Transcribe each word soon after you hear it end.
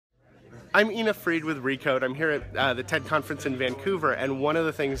I'm Ina Fried with Recode. I'm here at the TED conference in Vancouver, and one of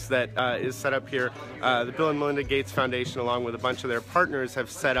the things that is set up here, the Bill and Melinda Gates Foundation, along with a bunch of their partners, have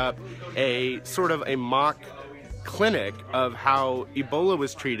set up a sort of a mock clinic of how Ebola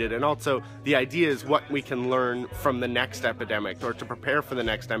was treated, and also the idea is what we can learn from the next epidemic or to prepare for the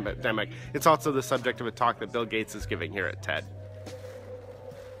next epidemic. It's also the subject of a talk that Bill Gates is giving here at TED.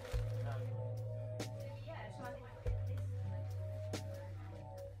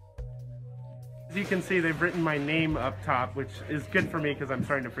 As you can see, they've written my name up top, which is good for me because I'm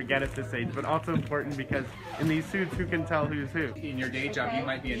starting to forget at this age, but also important because in these suits, who can tell who's who? In your day job, you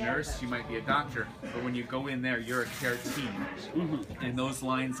might be a nurse, you might be a doctor, but when you go in there, you're a care team. And those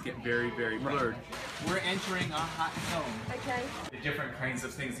lines get very, very blurred. We're entering a hot zone. Okay. The different kinds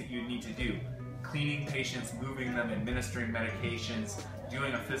of things that you need to do. Cleaning patients, moving them, administering medications,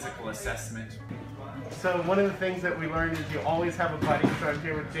 doing a physical assessment. So one of the things that we learned is you always have a buddy. So I'm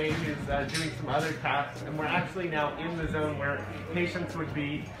here with Jane, who's doing some other tasks, and we're actually now in the zone where patients would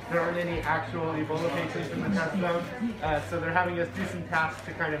be. There aren't any actual Ebola patients in the test zone, so they're having us do some tasks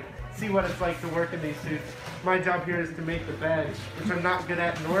to kind of see what it's like to work in these suits. My job here is to make the bed, which I'm not good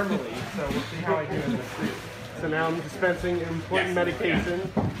at normally, so we'll see how I do in this suit. So now I'm dispensing important medication.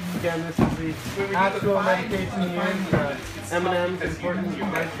 Again, this is the actual medication used. M&M's, important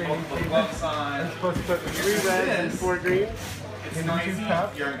life-saving statements. I'm supposed to put 3 reds and 4 greens in 2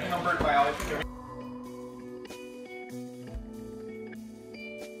 cups. You're encumbered by all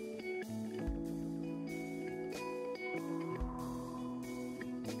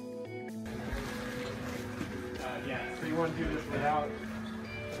So you want to do this without...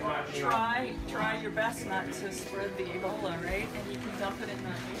 Try your best not to spread the Ebola, right? And you can dump it in the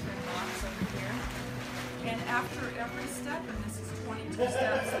apron box over here. And after every step, and this is 22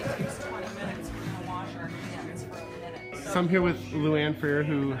 steps, it takes 20 minutes, we're going to wash our hands for a minute. So I'm here with Luann Freer,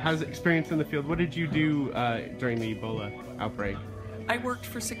 who has experience in the field. What did you do during the Ebola outbreak? I worked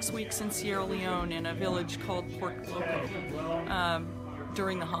for 6 weeks in Sierra Leone in a village called Port Loco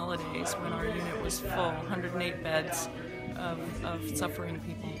during the holidays when our unit was full, 108 beds. Of suffering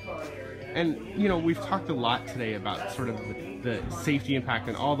people. And you know, we've talked a lot today about sort of the safety impact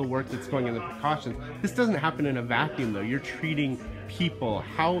and all the work that's going in the precautions. This doesn't happen in a vacuum though. You're treating people.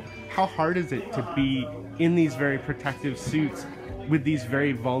 How hard is it to be in these very protective suits with these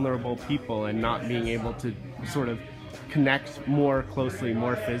very vulnerable people and not being able to sort of connect more closely,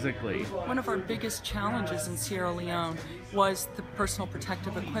 more physically? One of our biggest challenges in Sierra Leone was the personal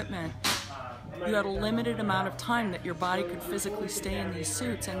protective equipment. You had a limited amount of time that your body could physically stay in these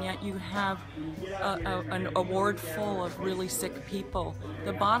suits, and yet you have a ward full of really sick people.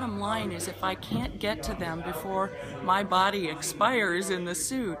 The bottom line is if I can't get to them before my body expires in the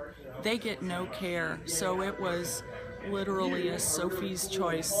suit, they get no care. So it was literally a Sophie's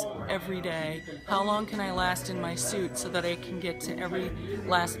choice every day. How long can I last in my suit so that I can get to every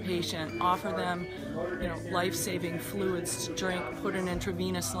last patient, offer them, you know, life-saving fluids to drink, put an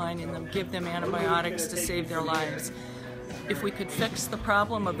intravenous line in them, give them antibiotics to save their lives. If we could fix the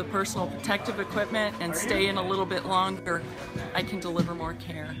problem of the personal protective equipment and stay in a little bit longer, I can deliver more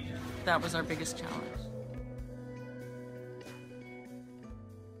care. That was our biggest challenge.